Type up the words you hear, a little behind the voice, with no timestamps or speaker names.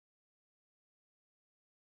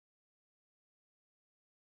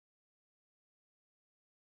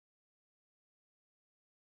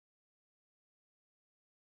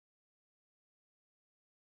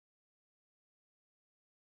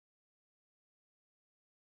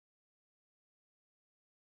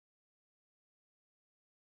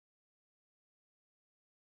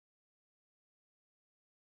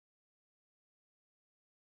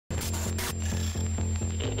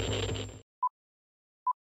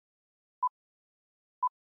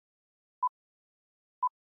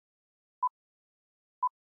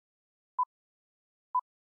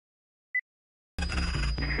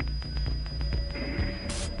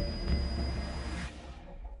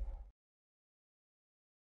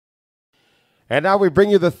And now we bring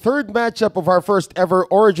you the third matchup of our first ever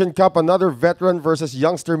Origin Cup, another veteran versus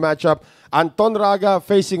youngster matchup. Anton Raga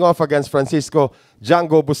facing off against Francisco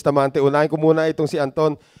Django Bustamante. Unahin ko muna itong si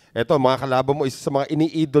Anton. Ito, mga kalaban mo, isa sa mga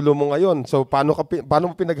iniidolo mo ngayon. So, paano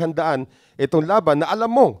mo pinaghandaan itong laban na alam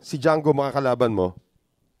mo si Django mga kalaban mo?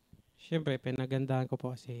 Siyempre, pinaghandaan ko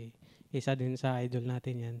po kasi isa din sa idol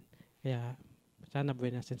natin yan. Kaya, sana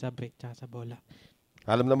buhay natin sa break tsaka sa bola.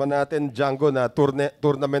 Alam naman natin, Django, na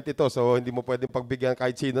tournament ito. So, hindi mo pwedeng pagbigyan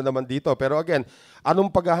kahit sino naman dito. Pero again, anong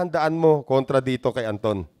paghahandaan mo kontra dito kay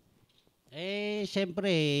Anton? Siyempre,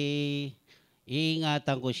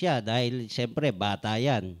 iingatan ko siya dahil siyempre, bata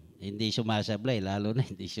yan. Hindi sumasablay, lalo na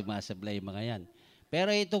hindi sumasablay mga yan. Pero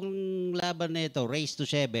itong laban na ito, race to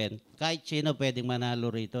 7, kahit sino pwedeng manalo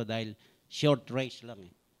rito dahil short race lang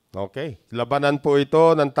eh. Okay. Labanan po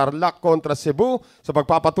ito ng Tarlac kontra Cebu sa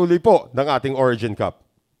pagpapatuloy po ng ating Origin Cup.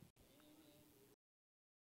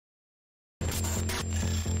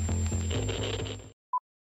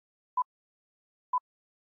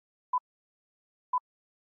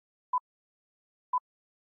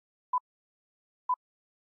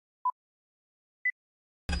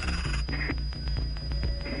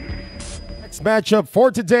 Next matchup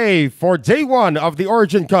for today, for day 1 of the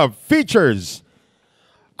Origin Cup, features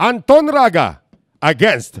Anton Raga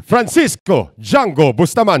against Francisco Django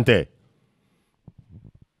Bustamante.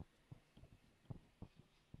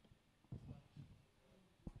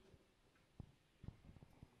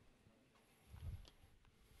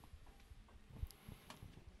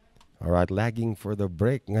 All right, lagging for the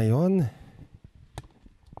break ngayon.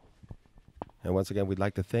 And once again, we'd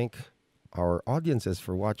like to thank our audiences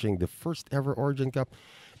for watching the first ever Origin Cup.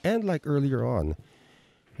 And like earlier on,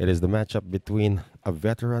 it is the matchup between a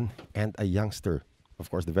veteran and a youngster. Of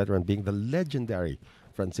course, the veteran being the legendary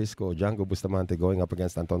Francisco Django Bustamante going up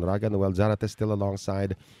against Anton Raga. Noel Zarate still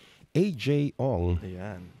alongside AJ Ong.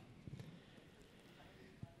 Ayan.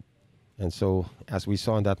 And so, as we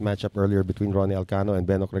saw in that matchup earlier between Ronnie Alcano and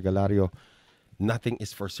Benok Regalario, nothing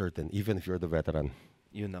is for certain, even if you're the veteran.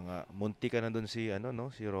 Yun na nga. Munti ka na dun si,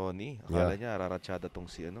 si Ronnie. Akala niya, raratsada tong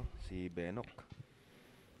si Benok.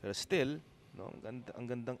 Pero still, no, ang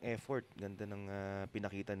gandang effort, ganda ng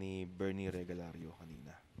pinakita ni Bernie Regalario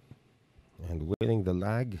kanina. And winning the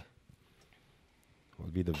lag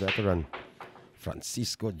will be the veteran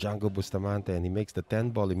Francisco Django Bustamante, and he makes the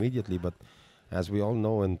 10 ball immediately. But as we all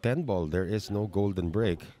know, in 10 ball there is no golden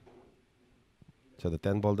break. So the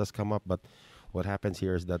 10 ball does come up, but what happens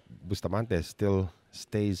here is that Bustamante still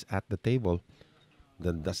stays at the table,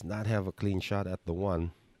 then does not have a clean shot at the 1.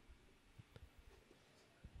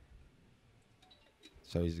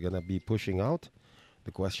 So he's going to be pushing out.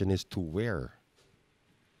 The question is to where?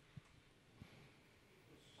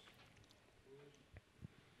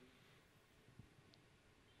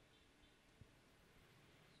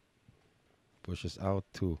 Pushes out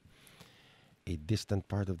to a distant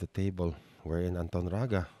part of the table, wherein Anton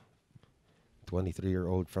Raga,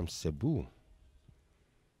 23-year-old from Cebu,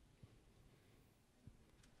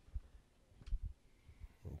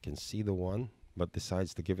 can see the 1, but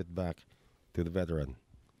decides to give it back to the veteran.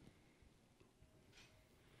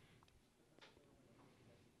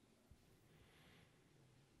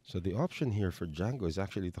 So the option here for Django is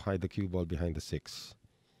actually to hide the cue ball behind the 6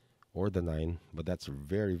 or the 9, but that's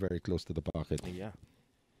very, very close to the pocket. Yeah.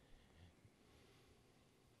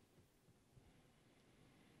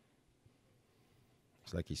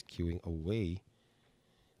 Looks like he's cueing away.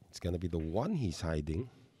 It's going to be the 1 he's hiding,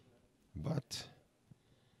 but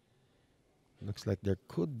looks like there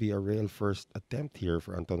could be a rail first attempt here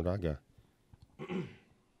for Anton Raga.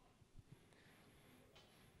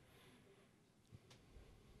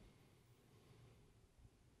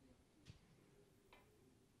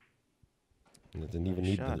 Doesn't even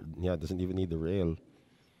need the, doesn't even need the rail.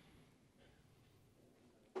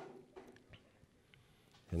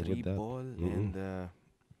 And 3 ball and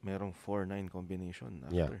merong 4-9 combination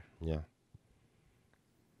after. Yeah.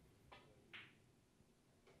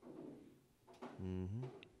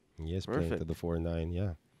 Yes, playing to the 4-9,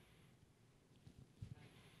 yeah.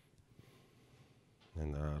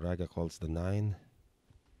 And Raga calls the 9.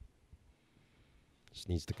 Just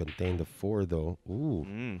needs to contain the 4 though.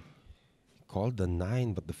 Ooh. Called the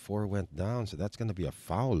 9, but the 4 went down, so that's going to be a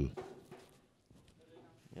foul.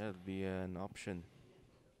 Yeah, it'll be an option.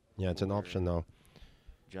 Yeah, it's an option now.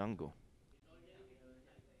 Django.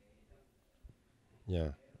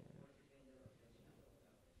 Yeah.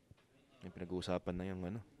 May pinag-uusapan na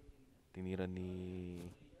yung tinira ni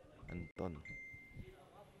Anton.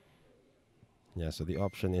 Yeah, so the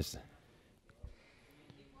option is,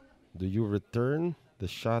 do you return the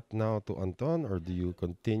shot now to Anton, or do you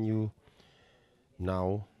continue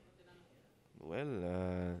now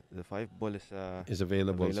Well, the 5 ball is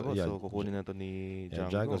available. available. Yeah, So, kukunin na to ni yeah,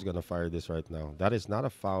 Django. Django's gonna fire this right now. That is not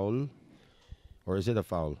a foul, or is it a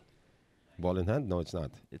foul? Ball in hand? No, it's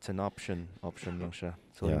not. It's an option. Option lang siya.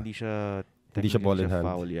 So, Yeah. hindi siya Hindi siya technically ball in hand.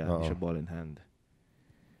 foul. Yeah, hindi Oo. siya ball in hand.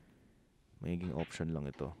 Magiging option lang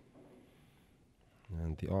ito.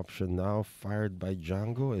 And the option now fired by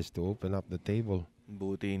Django is to open up the table.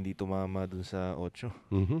 Buti hindi tumama dun sa 8.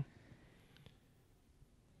 Mm-hmm.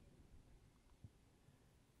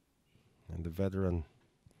 And the veteran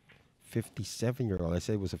 57-year-old, I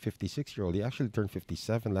said it was a 56-year-old. He actually turned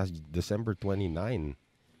 57 last December 29.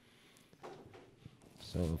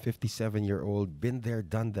 So 57-year-old, been there,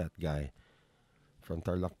 done that guy from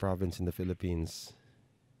Tarlac province in the Philippines.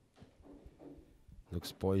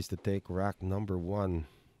 Looks poised to take rack number 1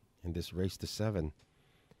 in this race to 7.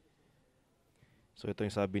 So, ito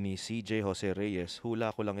yung sabi ni CJ Jose Reyes.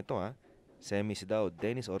 Hula ko lang ito, ha. Semis daw,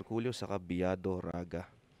 Dennis Orculio saka Anton Raga.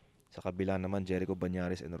 Sa kabila naman, Jericho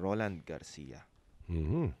Banyares and Roland Garcia.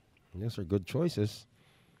 Mm-hmm. Those are good choices.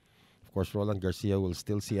 Of course, Roland Garcia will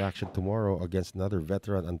still see action tomorrow against another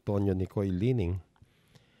veteran, Antonio Nicoy Lining.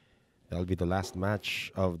 That'll be the last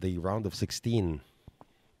match of the round of 16.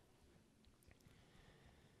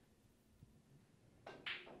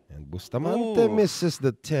 And Bustamante misses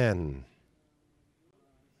the 10.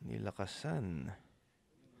 Nilakasan.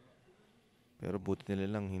 Pero buti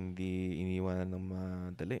nila lang hindi iniwanan ng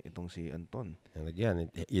madali itong si Anton. And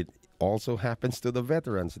again, it also happens to the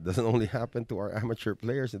veterans. It doesn't only happen to our amateur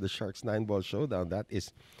players in the Sharks 9-ball showdown. That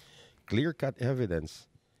is clear-cut evidence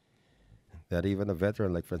that even a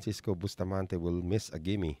veteran like Francisco Bustamante will miss a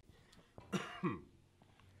gimme.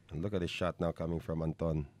 And look at this shot now coming from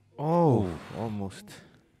Anton. Oh, almost.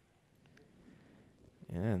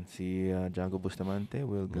 Yan, si Django Bustamante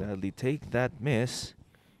will gladly take that miss.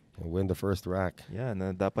 And win the first rack. Yeah,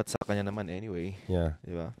 na dapat sa kanya naman anyway. Yeah.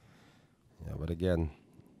 Diba? Yeah, but again,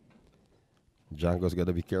 Django's got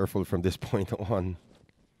to be careful from this point on,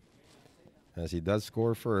 as he does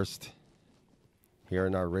score first here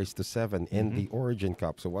in our race to 7 in the Origin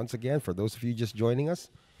Cup. So once again, for those of you just joining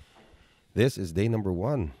us, this is day number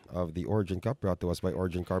 1 of the Origin Cup, brought to us by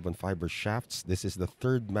Origin Carbon Fiber Shafts. This is the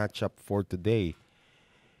 3rd matchup for today.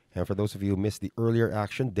 And for those of you who missed the earlier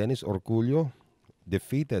action, Dennis Orculio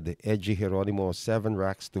defeated Edgy Geronimo 7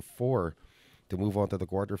 racks to 4 to move on to the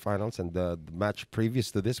quarterfinals. And the match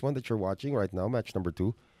previous to this one that you're watching right now, match number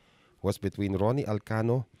 2, was between Ronnie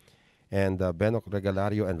Alcano and Benok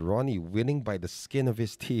Regalario, and Ronnie winning by the skin of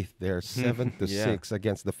his teeth there, 7 to 6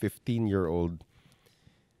 against the 15-year-old.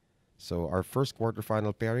 So our first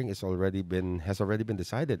quarterfinal pairing has already been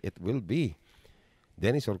decided. It will be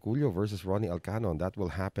Dennis Orculio versus Ronnie Alcano, and that will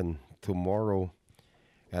happen tomorrow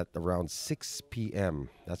at around 6 p.m.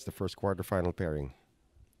 That's the first quarterfinal pairing.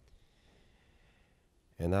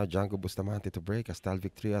 And now Django Bustamante to break as Tal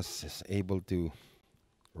Victrias is able to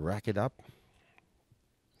rack it up.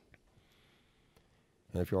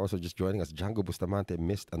 And if you're also just joining us, Django Bustamante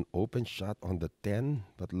missed an open shot on the 10,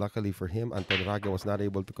 but luckily for him, Anton Raga was not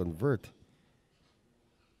able to convert.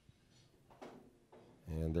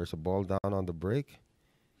 And there's a ball down on the break,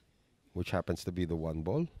 which happens to be the 1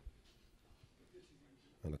 ball.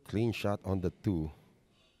 And a clean shot on the 2.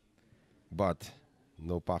 But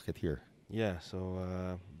no pocket here. Yeah, so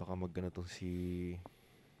baka mag-gana to si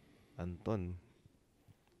Anton.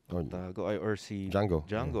 Or si Django.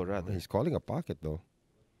 Django, rather. He's calling a pocket, though.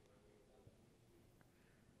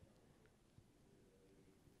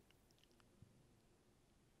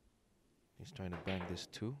 He's trying to bang this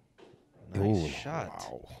too. Nice shot.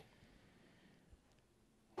 Wow.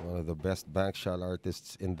 One of the best bank shot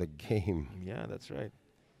artists in the game. Yeah, that's right.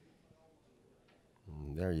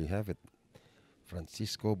 And there you have it.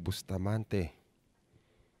 Francisco Bustamante.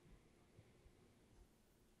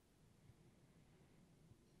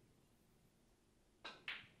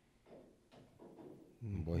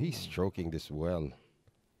 Boy, he's stroking this well.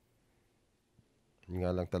 Yun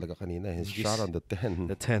nga lang talaga kanina, his shot on the 10.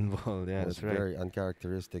 The 10 ball, yeah, was that's right. very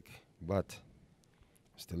uncharacteristic, but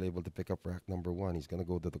still able to pick up rack number 1. He's going to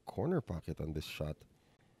go to the corner pocket on this shot.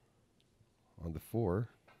 On the 4.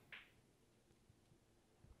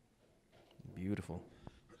 Beautiful.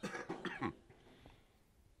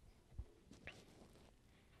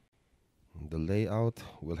 The layout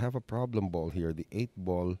will have a problem ball here. The 8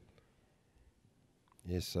 ball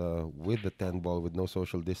is with the 10 ball with no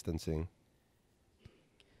social distancing.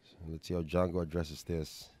 So let's see how Django addresses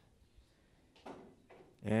this.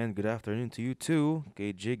 And good afternoon to you too,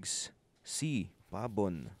 kay Jigs C.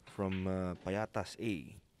 Pabon from Payatas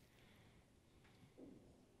A.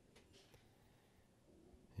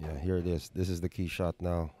 Yeah, here it is. This is the key shot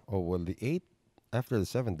now. Oh, well, the 8 after the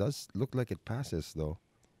 7 does look like it passes, though.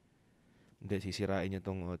 Hindi, sisirain niya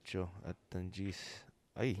tong 8 at ang G's.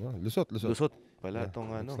 Ay, Oh, lusot. lusot pala Yeah, tong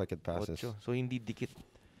looks like it passes. 8. So, hindi dikit.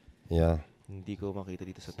 Yeah. Hindi ko makita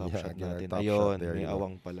dito sa top Yeah, shot again, our natin. top Ayun, shot there, may you know.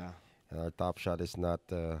 awang pala. And our top shot is not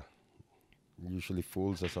usually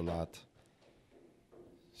fools us a lot.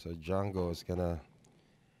 So Django is gonna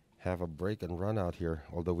have a break and run out here.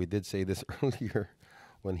 Although we did say this earlier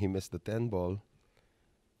when he missed the 10 ball.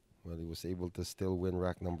 Well, he was able to still win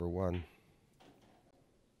rack number 1.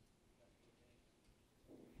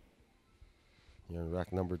 Here in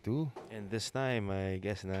rack number 2. And this time, I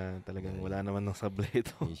guess na talagang wala naman ng sablay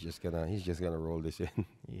ito. He's just gonna roll this in.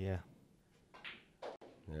 Yeah,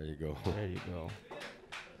 There you go. there you go.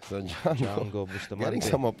 So Django Django Bustamante. getting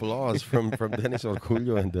some applause from Dennis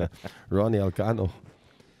Orculio and Ronnie Alcano,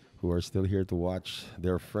 who are still here to watch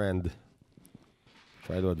their friend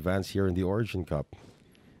try to advance here in the Origin Cup.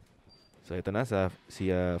 So ito na si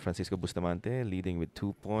Francisco Bustamante leading with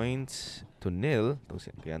 2 points to 0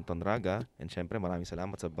 kay Anton Raga. And syempre maraming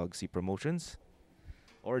salamat sa Bugsy Promotions,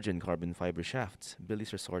 Origin Carbon Fiber Shafts, Billy's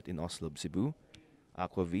Resort in Oslo, Cebu,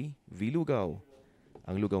 Aqua V, V-Lugaw,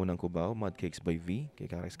 ang Lugaw ng Cubao, Mud Cakes by V, kay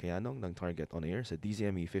Carex Kayanong ng Target on Air sa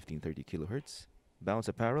DZME 1530 kHz, Bounce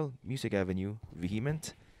Apparel, Music Avenue,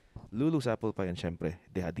 Vehement, Lulu's Apple Pie, and syempre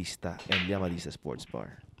Dehadista and Yamadista Sports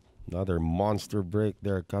Bar. Another monster break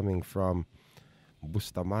there coming from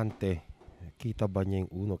Bustamante. Kita ba niya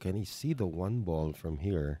yung uno? Can he see the 1 ball from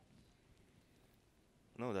here?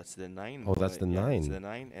 No, that's the 9. Oh, that's the 9. That's the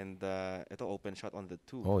 9 and ito open shot on the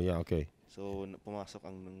 2. Oh, yeah, okay. So pumasok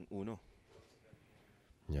ang uno.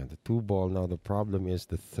 Yeah, the 2 ball. Now the problem is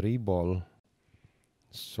the 3 ball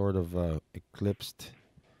sort of eclipsed.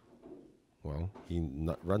 Well, he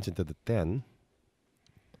runs into the 10,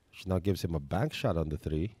 which now gives him a bank shot on the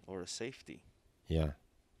 3. Or a safety. Yeah.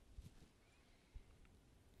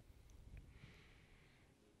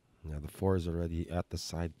 Yeah, the 4 is already at the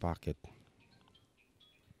side pocket.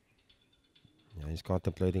 Yeah, he's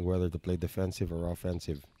contemplating whether to play defensive or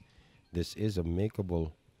offensive. This is a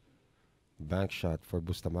makeable bank shot for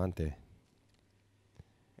Bustamante.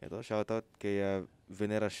 Ito, shoutout kay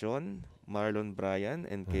Veneracion, Marlon Bryan,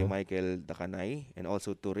 and kay Michael Dakanay, and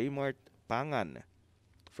also to Raymart Pangan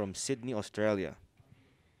from Sydney, Australia.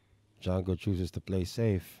 Django chooses to play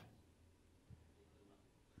safe.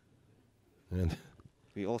 And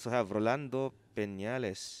We also have Rolando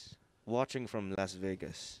Peñales watching from Las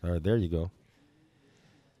Vegas. there you go.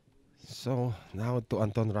 So now to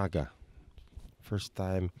Anton Raga. First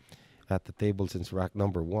time at the table since rack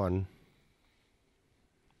number 1.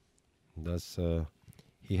 Does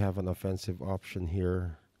he have an offensive option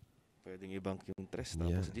here? Pwedeng i-bank yung tres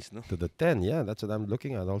Yeah. tapos this, no? To the 10, yeah, that's what I'm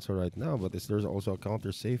looking at also right now. But there's also a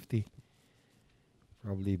counter safety.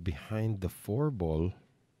 Probably behind the 4 ball.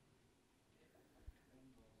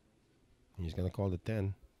 He's going to call the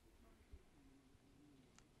 10.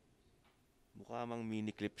 Mukha mang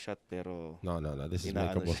mini clip shot pero No. This is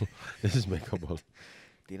Inaano makeable. This is makeable.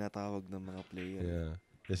 tinatawag ng mga player. Yeah.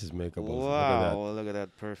 This is makeable. Look at that. Wow, look at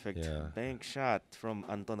that perfect Yeah. bank shot from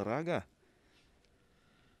Anton Raga.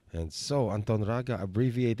 And so Anton Raga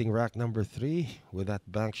abbreviating rack number 3 with that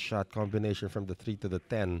bank shot combination from the 3 to the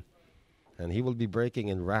 10. And he will be breaking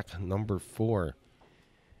in rack number 4.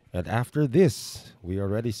 And after this, we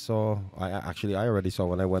already saw, I already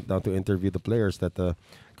saw when I went down to interview the players that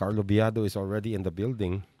Carlo Biado is already in the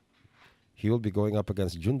building. He will be going up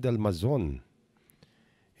against Jundel Mazon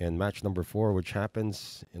in match number 4, which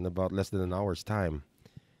happens in about less than an hour's time.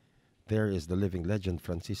 There is the living legend,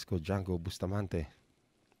 Francisco Django Bustamante.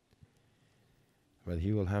 But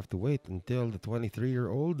he will have to wait until the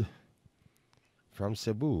 23-year-old from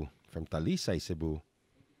Cebu, from Talisay, Cebu,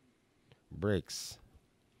 breaks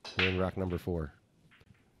here in rack number 4.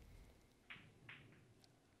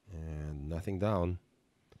 And nothing down,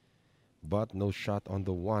 but no shot on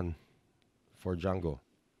the 1 for Django.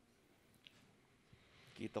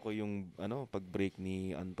 Kita ko yung pag-break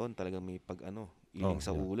ni Anton, talagang may iling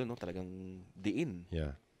sa yeah. ulo, no? Talagang diin.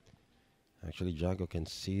 Yeah. Actually, Django can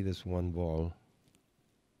see this 1 ball.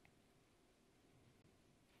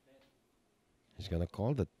 He's going to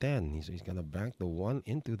call the 10. He's going to bank the 1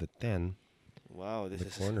 into the 10. Wow, this The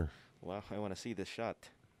is corner. Wow, I want to see this shot.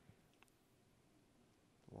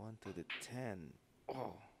 1 to the 10.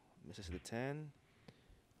 Oh, misses the 10.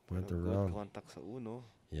 Went Pero around. Good contact sa uno.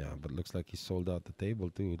 Yeah, but looks like he sold out the table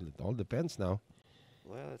too. It all depends now.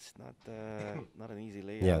 Well, it's not not an easy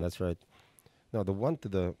layout. Yeah, that's right. No, the 1 to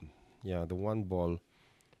the 1 ball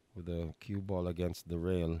with the cue ball against the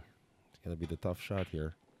rail. It's going to be the tough shot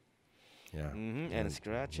here. Yeah. And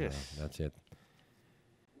scratches. Yeah, that's it.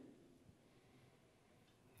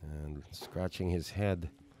 And scratching his head,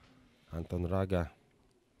 Anton Raga.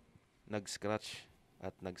 Nag-scratch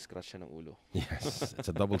at nag-scratch siya ng ulo. Yes, it's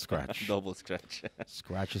a double scratch. Double scratch.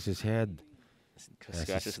 Scratches his head.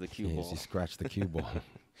 Scratches the cue ball. He scratched the cue ball.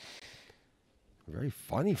 Very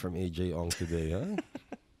funny from AJ Ong today, huh?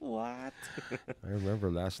 What? I remember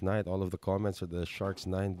last night, all of the comments of the Sharks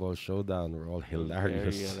 9-ball showdown were all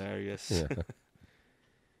hilarious. Very hilarious. Yeah.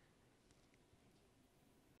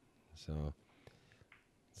 So,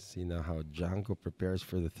 see now how Django prepares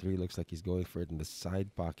for the 3. Looks like he's going for it in the side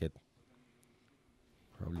pocket.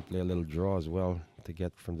 Probably play a little draw as well to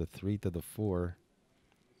get from the 3 to the 4.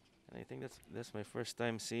 And I think that's my first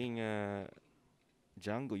time seeing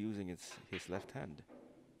Django using his left hand.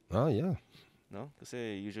 Oh, yeah. No?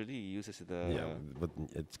 Kasi usually he uses the... Yeah, but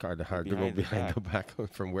it's kind of hard to go behind the back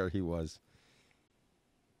from where he was.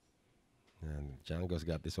 And Django's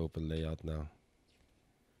got this open layout now.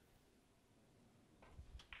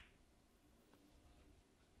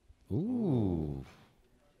 Ooh.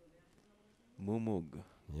 Mumug.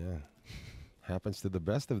 Yeah. Happens to the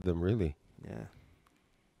best of them, really. Yeah.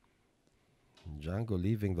 Django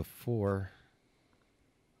leaving the 4.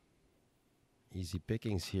 Easy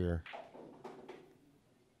pickings here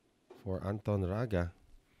for Anton Raga,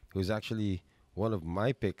 who's actually one of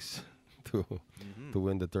my picks to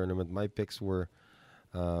win the tournament. My picks were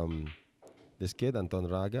this kid, Anton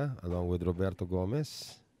Raga, along with Roberto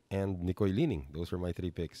Gomez and Nicoy Lining. Those were my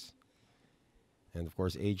 3 picks. And of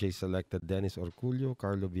course, AJ selected Dennis Orculio,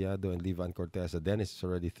 Carlo Viado, and Livan Corteza. Dennis is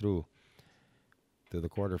already through to the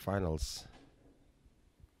quarterfinals.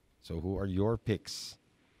 So who are your picks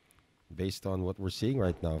based on what we're seeing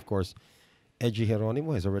right now? Of course, Edgy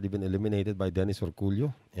Geronimo has already been eliminated by Dennis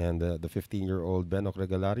Orculio, and the 15-year-old Benok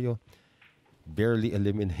Regalario barely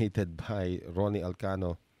eliminated by Ronnie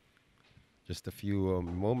Alcano just a few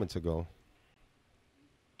moments ago.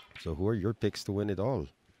 So who are your picks to win it all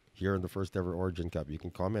here in the first ever Origin Cup? You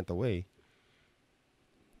can comment away.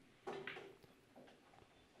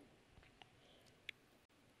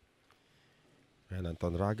 And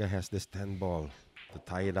Anton Raga has this 10 ball to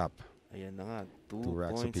tie it up. Ayan na nga, 2 2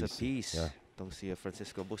 racks points apiece. apiece. Yeah. Itong si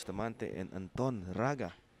Francisco Bustamante and Anton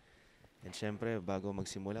Raga. And syempre, bago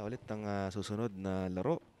magsimula ulit ang susunod na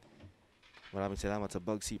laro, maraming salamat sa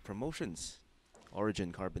Bugsy Promotions,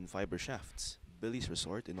 Origin Carbon Fiber Shafts, Billy's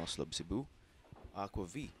Resort in Oslo, Cebu, Aqua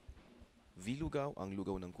V, V-Lugaw, ang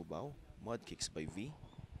lugaw ng Cubao, Mud Kicks by V,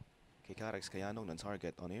 kay Carex Kayanong ng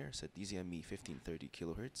Target On Air sa DZME 1530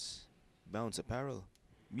 kHz, Bounce Apparel,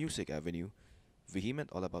 Music Avenue,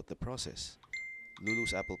 Vehement All About the Process,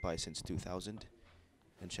 Lulu's Apple Pie since 2000,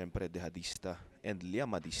 and syempre Dehadista and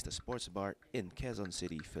Liamadista Sports Bar in Quezon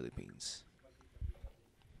City, Philippines.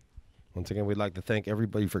 Once again, we'd like to thank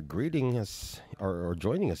everybody for greeting us or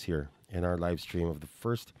joining us here in our live stream of the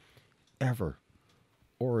first ever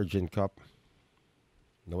Origin Cup.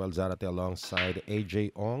 Noel Zarate alongside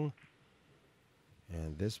AJ Ong.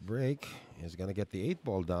 And this break is going to get the 8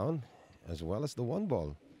 ball down as well as the 1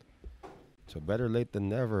 ball. So better late than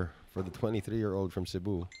never for the 23-year-old from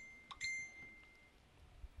Cebu.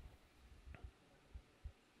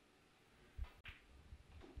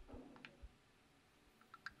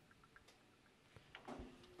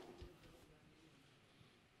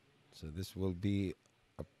 So this will be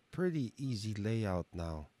a pretty easy layout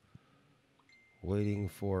now. Waiting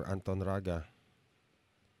for Anton Raga.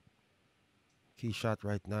 Key shot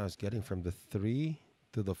right now is getting from the 3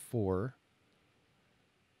 to the 4.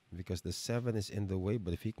 Because the 7 is in the way,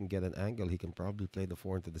 but if he can get an angle, he can probably play the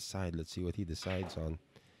 4 into the side. Let's see what he decides on.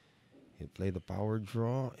 He'll play the power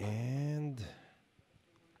draw and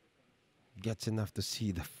gets enough to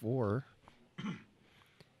see the 4.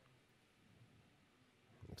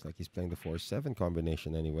 Looks like he's playing the 4-7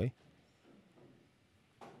 combination anyway.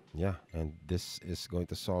 Yeah, and this is going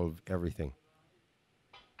to solve everything.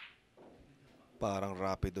 Parang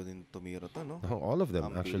rapido din tumiro to, no? No, all of them,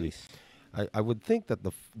 Ang actually. bilis. I would think that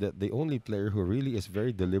the only player who really is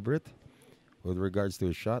very deliberate with regards to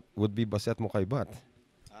his shot would be Baset Mukaybat.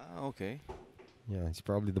 Ah, okay. Yeah, he's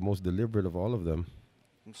probably the most deliberate of all of them.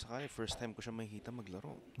 Kung sakali, first time ko siya makikita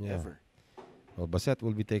maglaro. Yeah. Ever. Well, Baset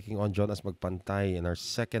will be taking on Jonas Magpantay in our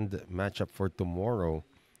second matchup for tomorrow.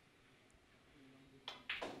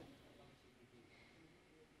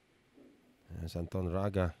 As Anton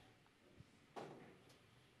Raga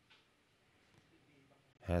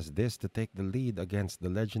has this to take the lead against the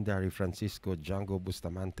legendary Francisco Django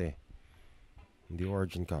Bustamante in the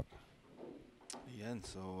Origin Cup. Ayan,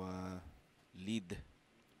 so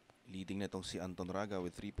leading na itong si Anton Raga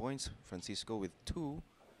with 3 points, Francisco with 2,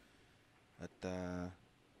 At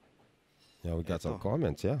Yeah, we got some Eto.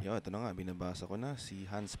 comments, yeah. ito na nga, binabasa ko na. Si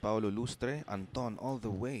Hans Paulo Lustre, Anton all the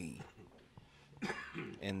way.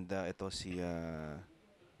 And ito si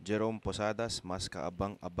Jerome Posadas, mas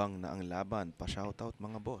kaabang-abang na ang laban. Pa-shoutout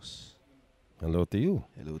mga boss. Hello to you.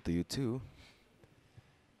 Hello to you too.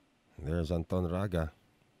 There's Anton Raga.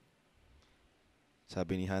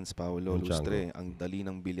 Sabi ni Hans Paulo Yung Lustre, ang dali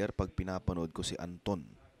ng bilyar pag pinapanood ko si Anton.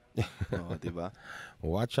 Diba?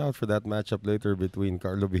 Watch out for that matchup later between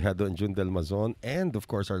Carlo Biado and Jun Del Mazon. And,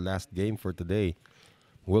 of course, our last game for today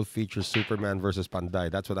will feature Superman versus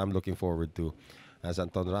Panday. That's what I'm looking forward to. As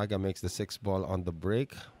Anton Raga makes the 6th ball on the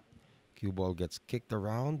break. Cue ball gets kicked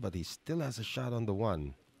around, but he still has a shot on the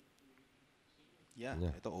 1. Yeah.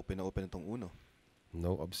 Ito open na open itong uno.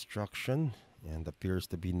 No obstruction, and appears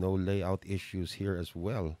to be no layout issues here as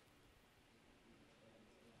well.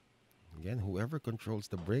 Again, whoever controls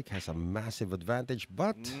the break has a massive advantage,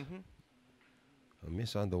 but a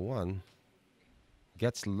miss on the 1.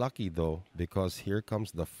 Gets lucky, though, because here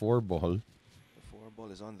comes the 4 ball. The 4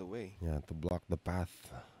 ball is on the way. Yeah, to block the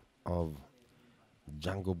path of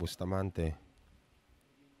Django Bustamante.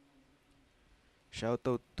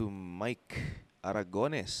 Shoutout to Mike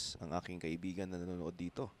Aragones, ang aking kaibigan na nanonood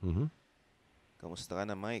dito. Kamusta ka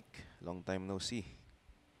na, Mike? Long time no see.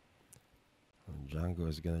 Django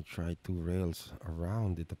is going to try 2 rails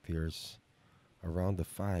around, it appears. Around the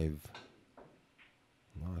 5.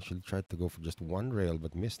 No, actually tried to go for just 1 rail,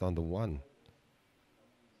 but missed on the 1.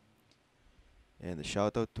 And a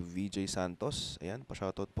shoutout to VJ Santos. Ayan,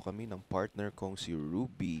 pa-shoutout po kami ng partner kong si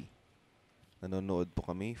Ruby. Nanonood po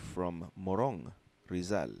kami from Morong,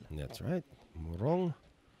 Rizal. That's right. Morong.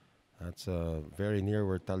 That's very near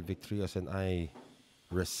where Talvic Trias and I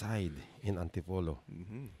reside in Antipolo.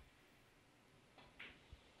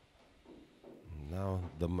 Now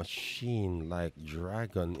the machine-like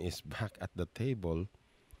dragon is back at the table.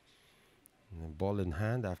 Ball in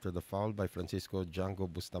hand after the foul by Francisco Django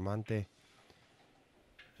Bustamante.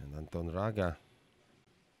 And Anton Raga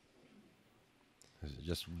is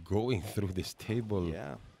just going through this table.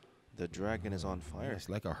 Yeah, the dragon is on fire. It's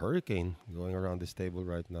like a hurricane going around this table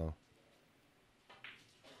right now.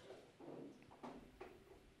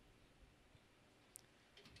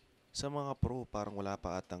 Sa mga pro, parang wala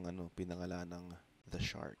pa atang pinangalan ng The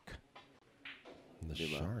Shark. The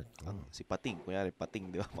Diba? Shark. Si Pating, kunyari Pating,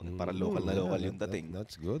 di ba? Para local na local yung dating.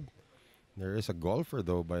 That's good. There is a golfer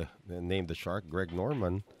though by named the Shark, Greg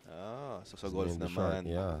Norman. So sa golf named the naman. Shark,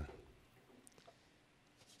 yeah.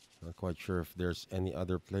 Not quite sure if there's any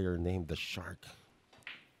other player named the Shark.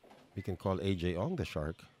 We can call AJ Ong the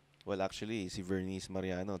Shark. Well, actually, si Vernice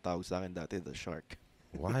Mariano, tawag sa akin dati The Shark.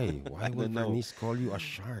 Why? Why would Vernice call you a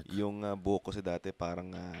shark? Yung buhok ko si dati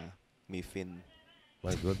parang may fin.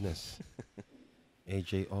 My goodness.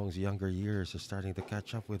 AJ Ong's younger years are starting to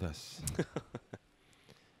catch up with us.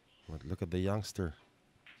 But look at the youngster.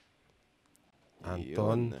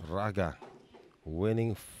 Anton Raga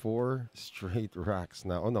winning 4 straight racks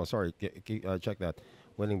now. Oh no, sorry. Check that.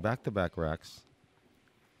 Winning back-to-back racks.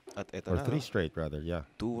 At eto Or na. 3 straight rather, yeah.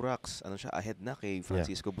 2 racks. Ahead na kay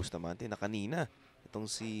Francisco Bustamante na kanina. Itong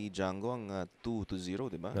si Django ang 2-0,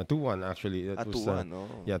 di ba? 2-1 actually. That was,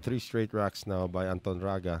 2-1, Yeah, 3 straight racks now by Anton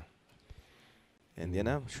Raga. And yan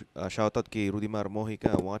na, shoutout kay Rudimar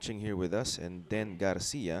Mojica watching here with us, and Dan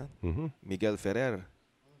Garcia, Miguel Ferrer,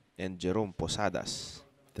 and Jerome Posadas.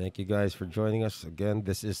 Thank you guys for joining us. Again,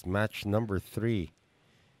 this is match number 3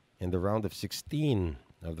 in the round of 16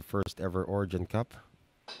 of the first ever Origin Cup.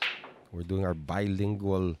 We're doing our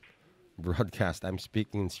bilingual broadcast. I'm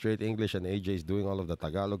speaking straight English and AJ is doing all of the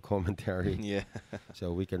Tagalog commentary. Yeah.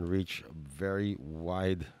 So we can reach a very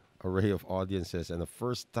wide array of audiences. And the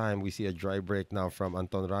first time we see a dry break now from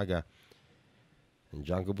Anton Raga. And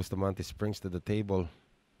Django Bustamante springs to the table.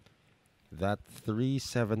 That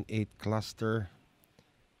 3-7-8 cluster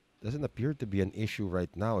doesn't appear to be an issue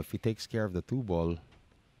right now if he takes care of the 2 ball.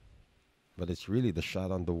 But it's really the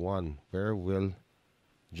shot on the 1. Where will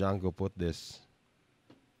Django put this?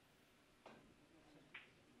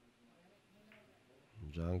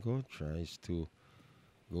 Django tries to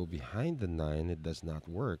go behind the 9. It does not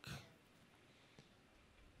work.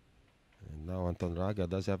 And now Anton Raga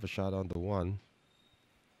does have a shot on the 1.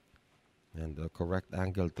 And the correct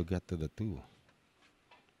angle to get to the 2.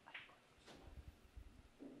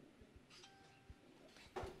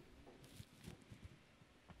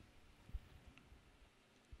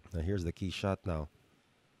 Now here's the key shot now.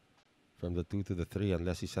 From the 2 to the 3,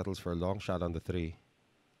 unless he settles for a long shot on the 3.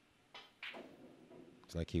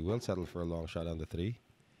 Looks like he will settle for a long shot on the 3.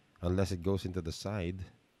 Unless it goes into the side.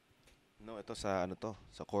 No, ito sa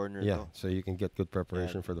sa corner Yeah, to. so you can get good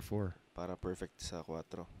preparation for the 4. para perfect sa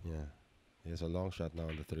 4. Yeah. He has a long shot now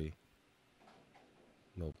on the 3.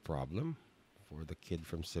 No problem for the kid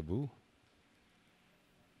from Cebu.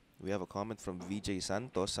 We have a comment from VJ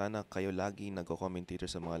Santos. Sana kayo lagi nagko-commentator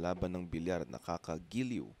sa mga laban ng bilyar.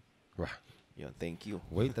 Nakakagiliw. Right. Yun, thank you.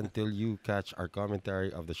 Wait until you catch our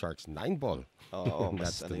commentary of the Sharks 9 ball. Oo,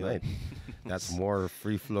 That's mas ano tonight. yun. That's more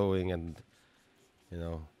free-flowing and,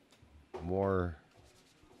 more,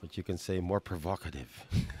 what you can say, more provocative.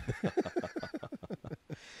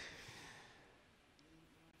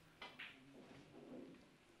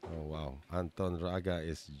 Oh, wow. Anton Raga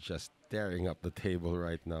is just tearing up the table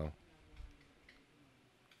right now.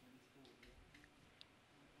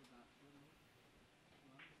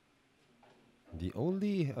 The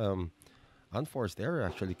only unforced error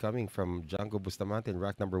actually coming from Django Bustamante in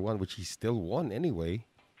rack number 1, which he still won anyway.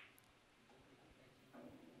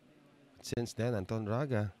 Since then, Anton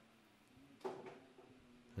Raga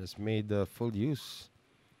has made full use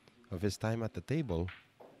of his time at the table.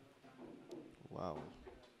 Wow.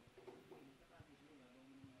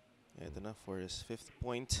 Ito na for his 5th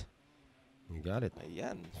point. You got it.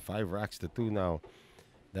 Ayan. 5 racks to 2 now.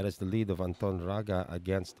 That is the lead of Anton Raga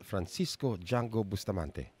against Francisco Django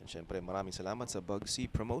Bustamante. And syempre, maraming salamat sa Bugsy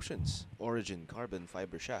Promotions, Origin Carbon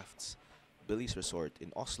Fiber Shafts, Billy's Resort in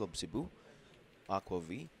Oslo, Cebu, Aqua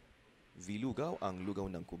V, V-Lugaw ang lugaw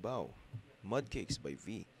ng Cubao, Mudcakes by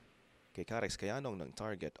V, kay Karex Kayanong ng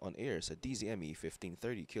Target on air sa DZME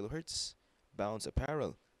 1530 kHz, Bounce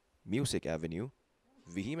Apparel, Music Avenue,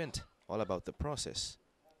 Vehement, All About the Process,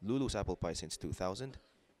 Lulu's Apple Pie since 2000,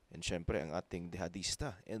 and syempre ang ating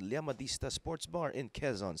Dehadista and Liamadista Sports Bar in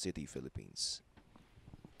Quezon City, Philippines.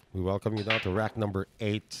 We welcome you now to rack number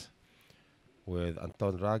 8 with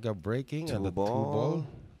Anton Raga breaking and the 2 ball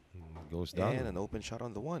goes down. And an open shot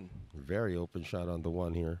on the 1. Very open shot on the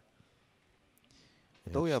 1 here.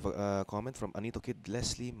 Though we have a comment from Anito Kid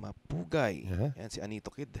Leslie Mapugay. And si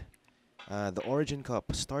Anito Kid. The Origin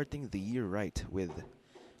Cup starting the year right with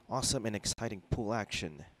awesome and exciting pool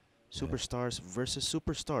action. Superstars versus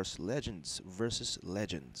superstars. Legends versus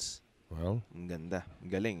legends. Well, ang ganda.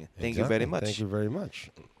 Galing. Thank you very much. Thank you very much.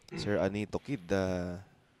 Sir Anito Kid,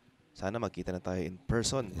 sana magkita na tayo in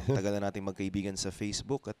person. Tagal na nating magkaibigan sa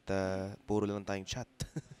Facebook at puro lang tayong chat.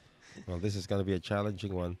 Well, this is going to be a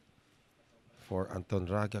challenging one for Anton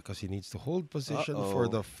Raga because he needs to hold position for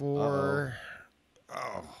the 4.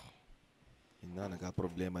 Oh. Yun na,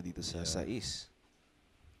 nagka-problema dito sa sais.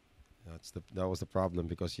 That was the problem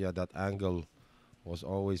because, that angle was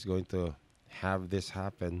always going to have this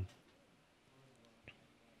happen.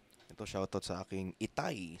 Ito, shoutout sa aking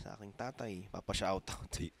itay, sa aking tatay.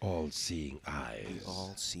 Papa-shoutout. The all-seeing eyes. The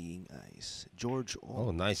all-seeing eyes. George Oh,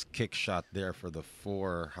 nice kick shot there for the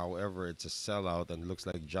 4. However, it's a sellout and looks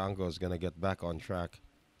like Django is going to get back on track.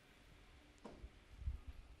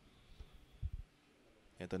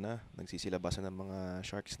 Ito na, nagsisilabasan ng mga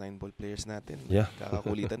Sharks 9-ball players natin. Yeah.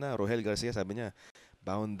 Kakakulitan na. Rohel Garcia, sabi niya,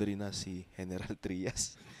 boundary na si General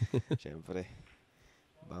Trias. Siyempre,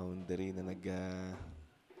 boundary na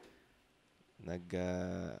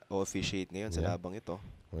nag-officiate ngayon sa labang ito.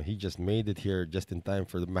 Well, he just made it here just in time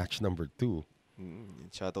for the match number 2.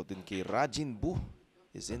 Shoutout din kay Rajin Bu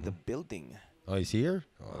is in the building. Oh, he's here?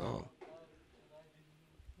 Oh.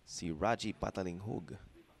 Si Raji Patalinghug.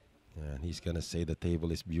 And he's going to say the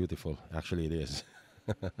table is beautiful. Actually, it is.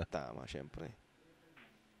 Tama, syempre.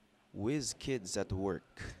 Whiz kids at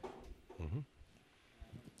work.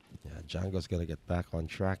 Yeah, Django's going to get back on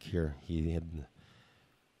track here. He had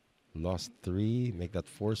lost 3, make that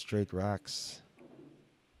 4 straight racks.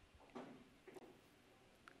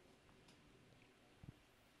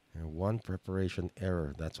 And 1 preparation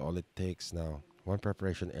error. That's all it takes now. 1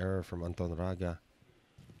 preparation error from Anton Raga.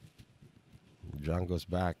 Django's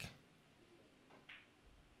back.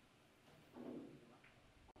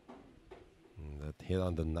 And that hit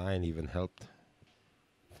on the 9 even helped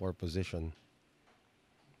for position.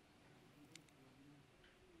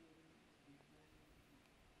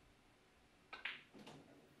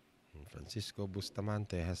 And Francisco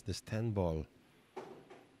Bustamante has this 10 ball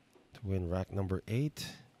to win rack number 8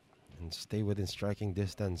 and stay within striking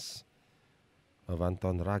distance of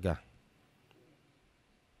Anton Raga.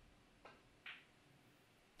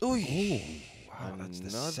 Uy! Wow, that's the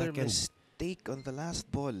Another second mistake on the last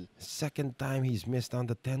ball. second time he's missed on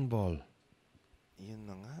the 10 ball. Yun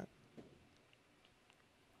na nga.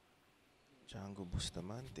 Django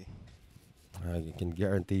Bustamante. I can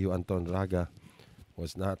guarantee you Anton Raga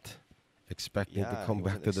was not expecting to come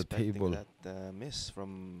back to the table. That miss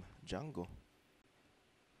from Django.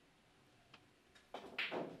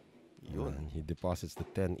 Yun. And he deposits the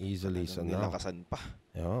 10 easily. So Talagang now, nilakasan pa.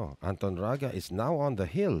 Anton Raga is now on the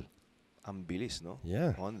hill. Ang bilis, no?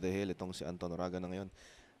 Yeah. On the hill, itong si Anton Raga na ngayon.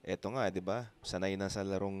 Eto nga, di ba? Sanay na sa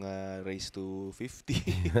larong race to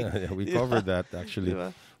 50. Yeah, we covered that actually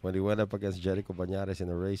Diba? when he went up against Jericho Banyares in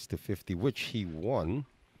a race to 50, which he won.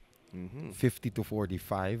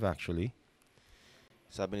 50-45 actually.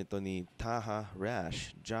 Sabi nito ni Taha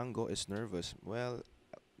Rash, Django is nervous. Well,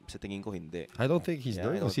 sa tingin ko hindi. I don't think he's Yeah,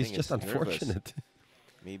 I nervous. don't He's think just it's nervous. unfortunate.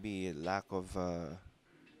 Maybe lack of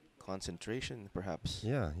concentration, perhaps.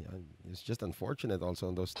 Yeah, it's just unfortunate also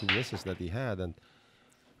on those 2 misses that he had. And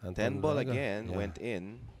 10 ball Raga, again yeah, went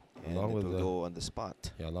in, and Along it with will the- go on the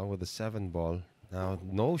spot. yeah, along with the 7 ball. Now,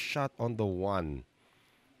 no shot on the 1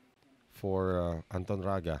 for Anton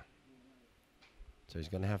Raga. So he's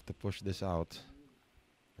going to have to push this out.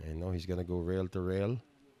 I know he's going to go rail to rail.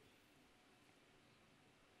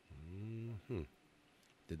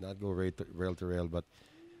 Did not go rail to rail, but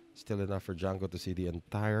still enough for Django to see the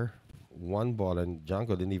entire 1 ball, and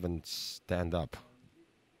Django didn't even stand up.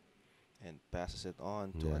 And passes it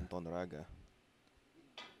on to Yeah. Anton Raga.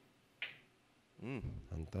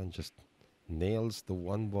 Anton just nails the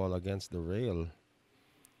 1 ball against the rail.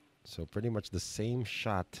 So pretty much the same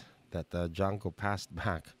shot that Django passed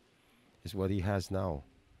back is what he has now.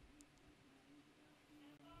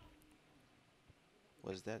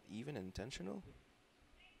 Was that even intentional?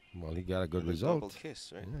 Well, he got a good Like a double result.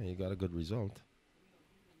 kiss, right? Yeah, he got a good result.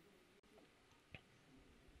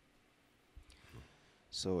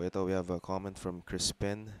 So ito, we have a comment from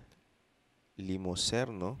Crispin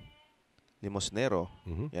Limosnero.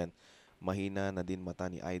 Yan. Mahina na din mata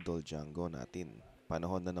ni Idol Django natin.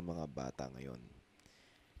 Panahon na ng mga bata ngayon.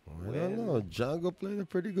 I don't know. Django played a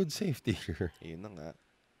pretty good safety here. Yun na nga.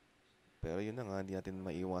 Pero yun na nga, hindi natin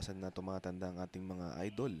maiiwasan na tumatanda ang ating mga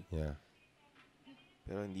idol. Yeah.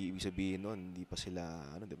 Pero hindi ibig sabihin nun, hindi pa sila,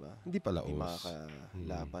 ano, di ba? Hindi pala Hindi us.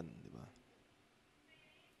 makakalaban, di ba?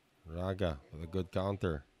 Raga with a good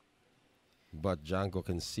counter. But Django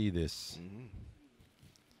can see this.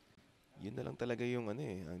 Yun na lang talaga yung ano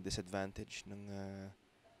ang disadvantage ng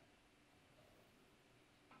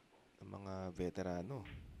mga veterano.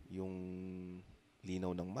 Yung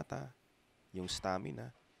linaw ng mata, yung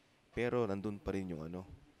stamina, pero nandun pa rin yung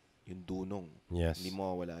yung dunong. Yes. Hindi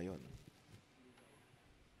mawawala yun.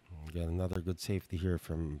 Get another good safety here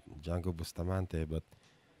from Django Bustamante, but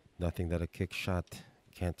nothing that a kick shot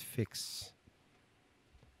can't fix.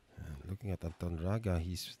 Looking at Anton Raga,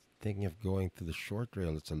 he's thinking of going to the short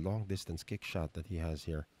rail. It's a long distance kick shot that he has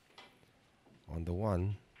here on the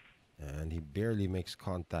 1, and he barely makes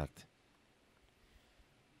contact.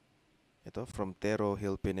 Ito, from Tero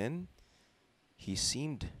Hilpinen, he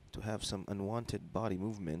seemed to have some unwanted body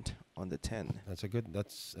movement on the 10. That's a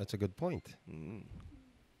good point.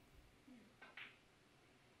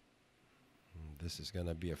 This is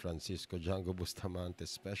gonna be a Francisco Django Bustamante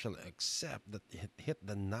special, except that it hit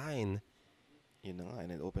the 9. Yun na nga,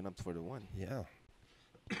 and it opened up for the 1. Yeah.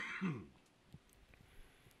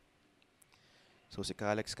 So si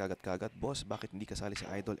Kalex kagat-kagat, boss, bakit hindi kasali si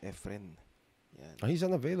Idol Efren? Yan. He's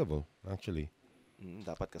unavailable, actually.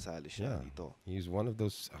 Dapat kasali siya Yeah. dito. He's one of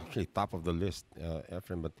those, actually top of the list,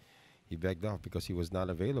 Efren, but he begged off because he was not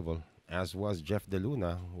available, as was Jeff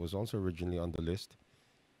DeLuna, who was also originally on the list.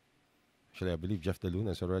 Actually, I believe Jeff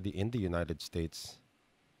DeLuna is already in the United States.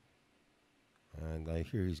 And I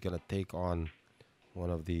hear he's going to take on one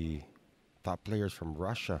of the top players from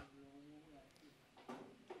Russia.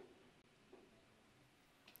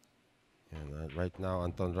 And right now,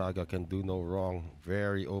 Anton Raga can do no wrong.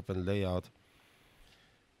 Very open layout.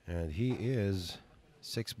 And he is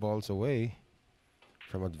 6 balls away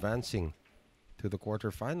from advancing to the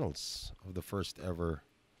quarterfinals of the first ever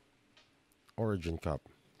Origin Cup.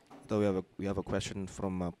 So we have a question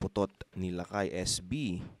from Putot Nilakay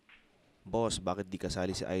SB. Boss, bakit di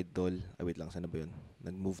kasali si Idol? Wait lang, sana ba yun?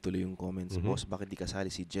 Nag-move tuloy yung comments. Boss, bakit di kasali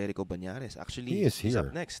si Jericho Banyares? Actually, He is he's here.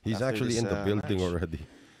 up next. He's after actually this, in the building match. already.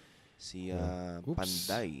 Si Oops.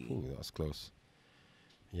 Panday. Ooh, that was close.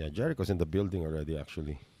 Yeah, Jericho's in the building already,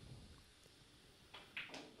 actually.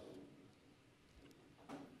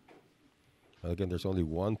 Well, again, there's only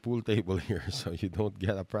one pool table here, so you don't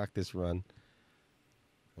get a practice run.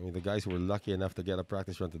 I mean, the guys who were lucky enough to get a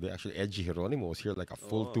practice run today, actually, Edgy Geronimo was here like a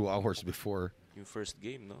full 2 hours before. Yung first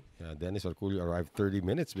game, no? Yeah, Dennis Orculio arrived 30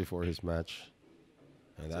 minutes before his match.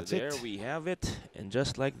 And that's so there it. we have it. And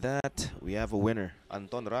just like that, we have a winner.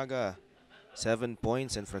 Anton Raga, 7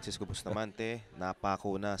 points. And Francisco Bustamante,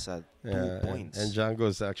 napako na sa 2 points. And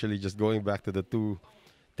Django's actually just going back to the 2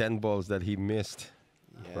 10 balls that he missed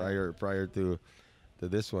prior to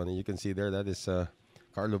this one. And you can see there, that is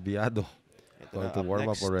Carlo Biado Ito going na, to up warm up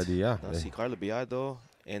next, already. Yeah. no, si Carlo Biado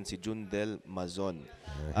and si Jundel Mazon.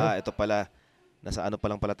 Uh-huh. Ito pala, nasa ano pa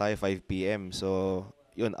lang pala tayo, 5 p.m. So,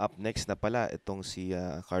 yun, up next na pala itong si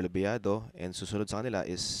Carlo Biado, and susunod sa kanila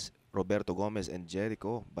is Roberto Gomez and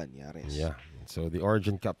Jericho Banyares. Yeah. So the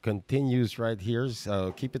Origin Cup continues right here.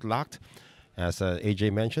 So keep it locked. As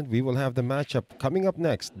AJ mentioned, we will have the matchup coming up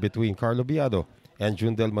next between Carlo Biado and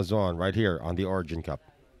Jundel Mazon right here on the Origin Cup.